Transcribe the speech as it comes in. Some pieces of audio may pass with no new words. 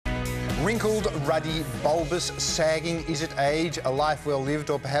Wrinkled, ruddy, bulbous, sagging. Is it age, a life well lived,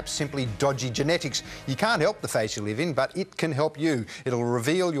 or perhaps simply dodgy genetics? You can't help the face you live in, but it can help you. It'll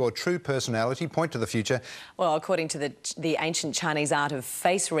reveal your true personality, point to the future. Well, according to the ancient Chinese art of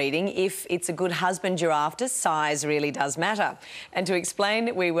face reading, if it's a good husband you're after, size really does matter. And to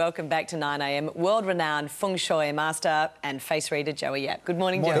explain, we welcome back to 9am world-renowned feng shui master and face reader Joey Yap. Good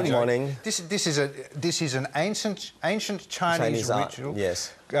morning, Joey. Good morning. This is an ancient Chinese ritual. Art,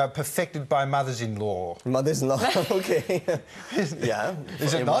 yes. Perfected by mothers-in-law. Mothers-in-law, okay. Yeah.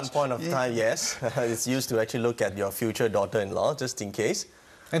 Is it At not? one point of time, yes. It's used to actually look at your future daughter-in-law, just in case.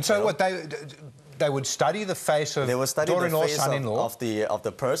 And so what, they would study the face of daughter-in-law, son-in-law? Of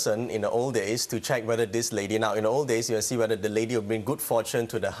the person in the old days to check whether this lady, now in the old days you'll see whether the lady will bring good fortune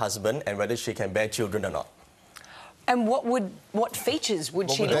to the husband and whether she can bear children or not. And what features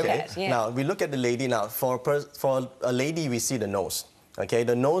would she look at? Yeah. Now, we look at the lady now. For a lady, we see the nose. Okay,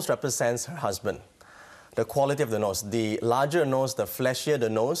 the nose represents her husband. The quality of the nose. The larger nose, the fleshier the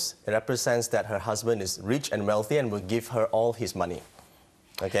nose, it represents that her husband is rich and wealthy and will give her all his money.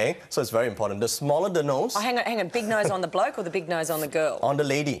 Okay, so it's very important. The smaller the nose... Oh, hang on. Big nose on the bloke or the big nose on the girl? On the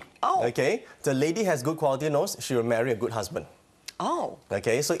lady. Oh. Okay, the lady has good quality nose, she will marry a good husband. Oh.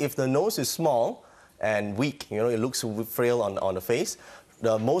 Okay, so if the nose is small and weak, you know, it looks frail on the face,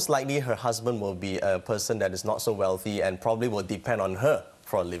 most likely her husband will be a person that is not so wealthy and probably will depend on her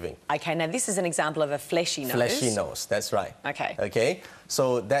for a living. Okay, now this is an example of a fleshy nose. Fleshy nose, that's right. Okay. Okay,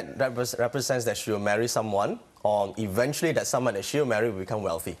 so that represents that she will marry someone, or eventually that someone that she'll marry will become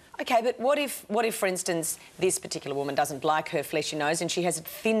wealthy. Okay, but what if, for instance, this particular woman doesn't like her fleshy nose and she has it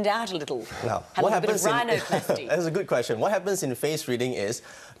thinned out a little? Now, what happens bit of rhinoplasty? That's a good question. What happens in face reading is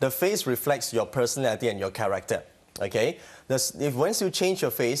the face reflects your personality and your character. Okay, once you change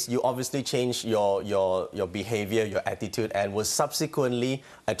your face, you obviously change your behavior, your attitude, and will subsequently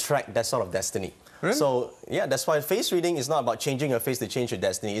attract that sort of destiny. Really? So, yeah, that's why face reading is not about changing your face to change your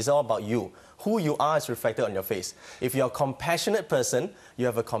destiny. It's all about you. Who you are is reflected on your face. If you're a compassionate person, you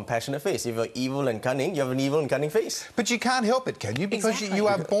have a compassionate face. If you're evil and cunning, you have an evil and cunning face. But you can't help it, can you? Because Exactly. you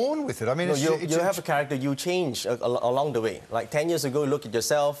are born with it. I mean, No, you have a character, you change along the way. Like 10 years ago, you look at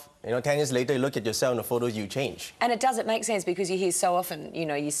yourself, you know, 10 years later, you look at yourself in the photos, you change. And it doesn't make sense because you hear so often, you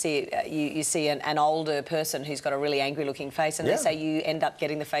know, you see an older person who's got a really angry-looking face and they say you end up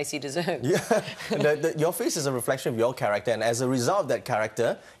getting the face you deserve. Yeah, your face is a reflection of your character, and as a result of that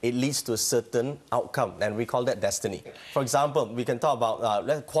character, it leads to a certain outcome, and we call that destiny. For example, we can talk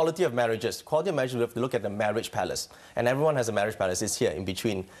about quality of marriages. Quality of marriage, we have to look at the marriage palace, and everyone has a marriage palace. It's here in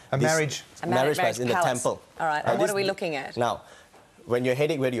between. A marriage palace in the temple. All right, and what are we looking at? Now, when you're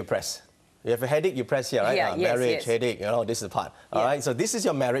headache, where do you press? You have a headache, you press here, right? Yeah, yes, marriage, yes. headache, you know, this is the part. All right, so this is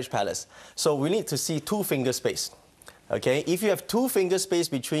your marriage palace. So we need to see 2 finger space. Okay, if you have 2 finger space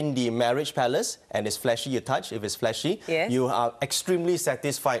between the marriage palace and it's fleshy, you touch, if it's fleshy, you are extremely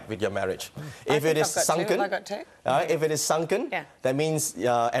satisfied with your marriage. If it is sunken, if it is sunken, that means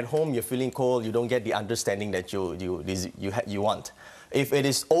at home you're feeling cold, you don't get the understanding that you want. If it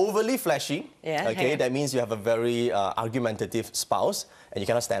is overly fleshy, okay, that means you have a very argumentative spouse and you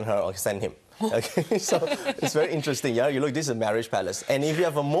cannot stand her or stand him. Okay, so it's very interesting. Yeah, you look, this is a marriage palace. And if you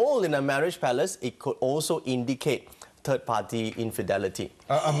have a mole in a marriage palace, it could also indicate third-party infidelity.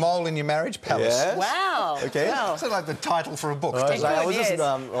 A mole in your marriage palace? Yes. Wow. Okay. Wow. Sounds like the title for a book. I was just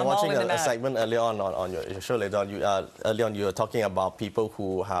watching a segment earlier on your show later on. Earlier on, you were talking about people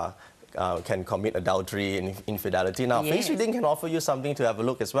who can commit adultery and infidelity. Now, face reading can offer you something to have a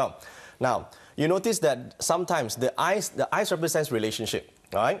look as well. Now, you notice that sometimes the eyes represents relationship,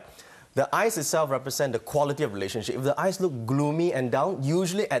 all right? The eyes itself represent the quality of relationship. If the eyes look gloomy and down,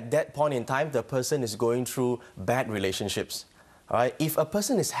 usually at that point in time, the person is going through bad relationships. All right? If a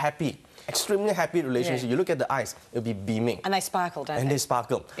person is happy, extremely happy relationship, you look at the eyes, it'll be beaming. And they sparkle, don't they? And they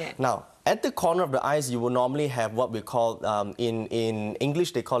sparkle. Yeah. Now, at the corner of the eyes, you will normally have what we call, in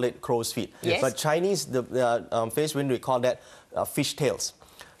English, they call it crow's feet. Yes. But Chinese, the face reading, we call that fish tails.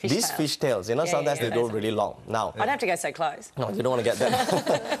 These fish tails, you know, sometimes they go really long. Now, I'd have to go so close. No, you don't want to get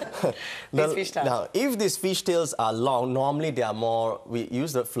that. These fish tails. Now, if these fish tails are long, normally they are more, we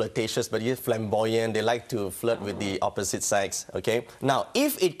use the flirtatious, but you're flamboyant. They like to flirt with the opposite sex, okay? Now,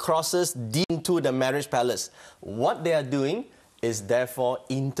 if it crosses deep into the marriage palace, what they are doing is therefore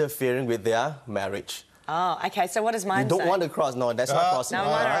interfering with their marriage. Oh, okay, so what does mine say? You don't want to cross. No, that's not crossing. No,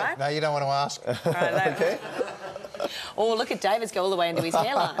 mine, all right? No, you don't want to ask. All right, okay. Oh, look at David's go all the way into his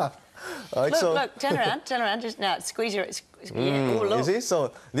hairline. Right, look, turn around, just now, squeeze your... oh, look. You see,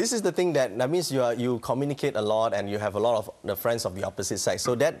 so this is the thing that means you communicate a lot and you have a lot of the friends of the opposite sex.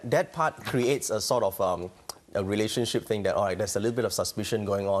 So that part creates a sort of a relationship thing that, all right, there's a little bit of suspicion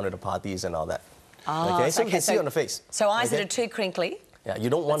going on at the parties and all that. Oh, okay, so you can see on the face. So eyes that are too crinkly? Yeah, you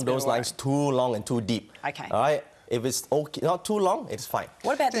don't want those lines too long and too deep. Okay. All right? If it's okay, not too long, it's fine.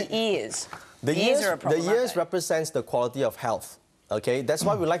 What about the ears? The ears are a problem, the ears represents the quality of health. Okay, that's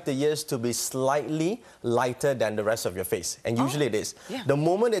why we like the ears to be slightly lighter than the rest of your face. And usually it is. Yeah. The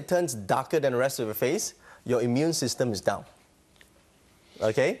moment it turns darker than the rest of your face, your immune system is down.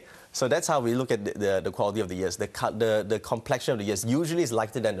 Okay? So that's how we look at the quality of the ears. The complexion of the ears usually is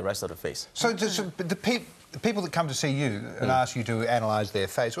lighter than the rest of the face. So the people that come to see you and ask you to analyse their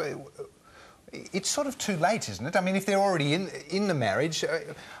face, it's sort of too late, isn't it? I mean, if they're already in the marriage...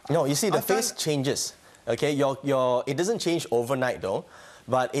 No, you see, the face changes. Okay, it doesn't change overnight though,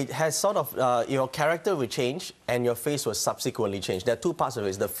 but it has sort of, your character will change and your face will subsequently change. There are two parts of it,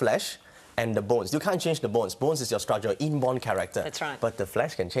 it's the flesh and the bones. You can't change the bones. Bones is your structure, inborn character. That's right. But the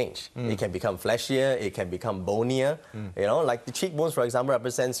flesh can change. It can become fleshier, it can become bonier. You know, like the cheekbones, for example,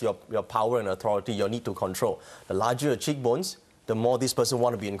 represents your power and authority, your need to control. The larger your cheekbones, the more this person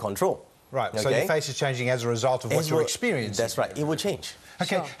wants to be in control. Right, okay? So your face is changing as a result of what you're experiencing. That's right, it will change.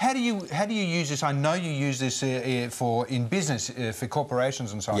 Okay, sure. How do you use this? I know you use this in business, for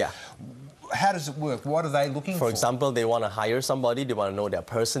corporations and so on. Yeah. How does it work? What are they looking for? For example, they want to hire somebody, they want to know their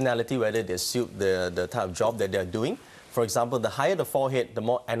personality, whether they suit the type of job that they're doing. For example, the higher the forehead, the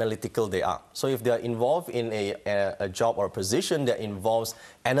more analytical they are. So if they're involved in a job or a position that involves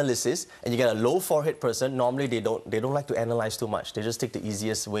analysis, and you get a low forehead person, normally they don't like to analyze too much. They just take the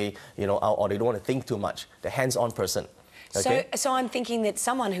easiest way, you know, out, or they don't want to think too much. The hands-on person. Okay? So I'm thinking that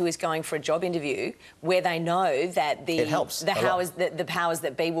someone who is going for a job interview where they know that the powers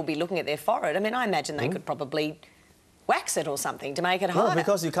that be will be looking at their forehead, I mean, I imagine they could probably wax it or something to make it harder. No,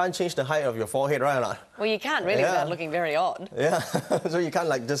 because you can't change the height of your forehead, right or not? Well, you can't really without looking very odd. Yeah, so you can't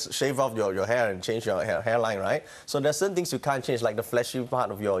like just shave off your hair and change your hairline, right? So there's certain things you can't change, like the fleshy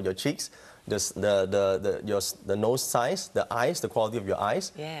part of your cheeks, the nose size, the eyes, the quality of your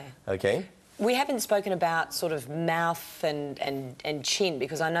eyes. Yeah. Okay. We haven't spoken about sort of mouth and chin,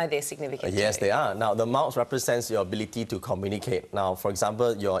 because I know they're significant. Yes, too. they are. Now, the mouth represents your ability to communicate. Now, for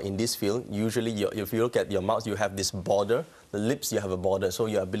example, you're in this field, usually if you look at your mouth, you have this border. The lips, you have a border, so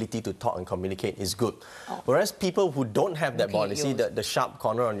your ability to talk and communicate is good. Oh. Whereas people who don't have that border, see the sharp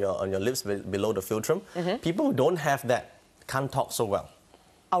corner on your lips below the philtrum, people who don't have that can't talk so well.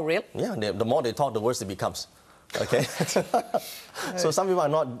 Oh, really? Yeah, the more they talk, the worse it becomes. Okay, so some people are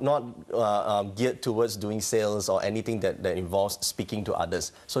not geared towards doing sales or anything that involves speaking to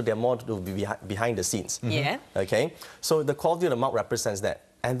others. So they're more to be behind the scenes. Yeah. Okay, so the quality of the mouth represents that,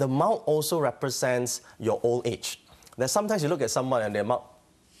 and the mouth also represents your old age. That sometimes you look at someone and their mouth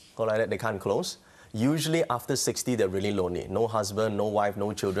go like that, they can't close. Usually after 60, they're really lonely. No husband, no wife,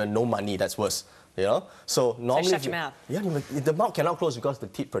 no children, no money. That's worse. You know? So normally... So shut your mouth. Yeah, the mouth cannot close because the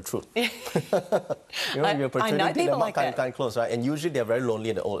teeth protrude. You know, if you're protruding teeth, the mouth can't close, right? And usually they're very lonely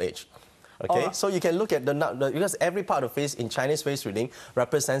in the old age. Okay? So you can look at because every part of the face in Chinese face reading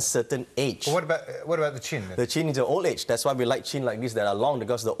represents certain age. Well, what about the chin? The chin is your old age. That's why we like chin like this that are long,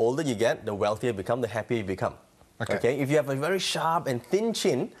 because the older you get, the wealthier you become, the happier you become. Okay? If you have a very sharp and thin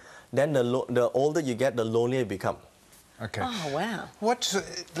chin, then the older you get, the lonelier you become. Okay. Oh, wow.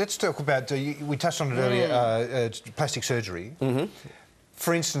 Let's talk about, we touched on it earlier, plastic surgery.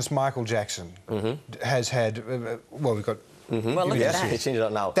 For instance, Michael Jackson has had, well, we've got... Well, look at that. Change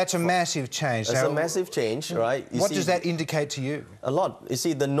it now. That's a massive change. That's a massive change, right? What does that indicate to you? A lot. You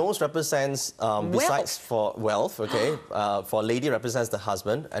see, the nose represents, besides for wealth, okay, for lady represents the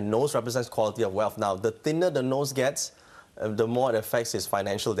husband, and nose represents quality of wealth. Now, the thinner the nose gets, the more it affects his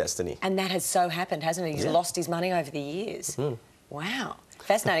financial destiny. And that has so happened, hasn't it? He's lost his money over the years. Wow.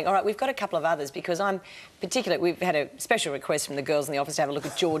 Fascinating. All right, we've got a couple of others, because we've had a special request from the girls in the office to have a look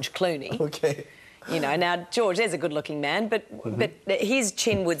at George Clooney. Okay. You know, now, George is a good-looking man, but his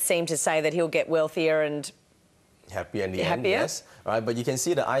chin would seem to say that he'll get wealthier and... Happier in the end, yes. Right, but you can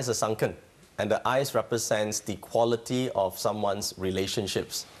see the eyes are sunken, and the eyes represents the quality of someone's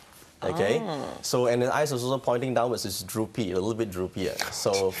relationships. Okay? So, and the eyes are also pointing downwards, it's droopy, a little bit droopier.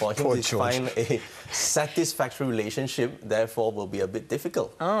 So for him to find a satisfactory relationship, therefore, will be a bit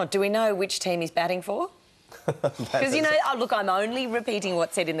difficult. Oh, do we know which team he's batting for? Because, you know, look, I'm only repeating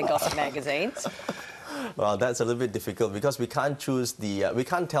what's said in the gossip magazines. Well, that's a little bit difficult, because we can't choose we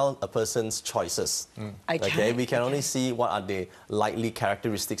can't tell a person's choices. Okay? We can only see what are the likely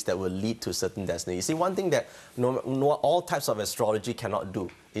characteristics that will lead to certain destiny. You see, one thing that all types of astrology cannot do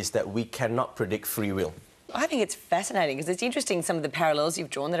is that we cannot predict free will. I think it's fascinating, because it's interesting, some of the parallels you've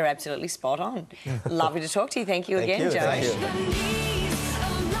drawn that are absolutely spot on. Lovely to talk to you. Thank you again, Joe. Thank you.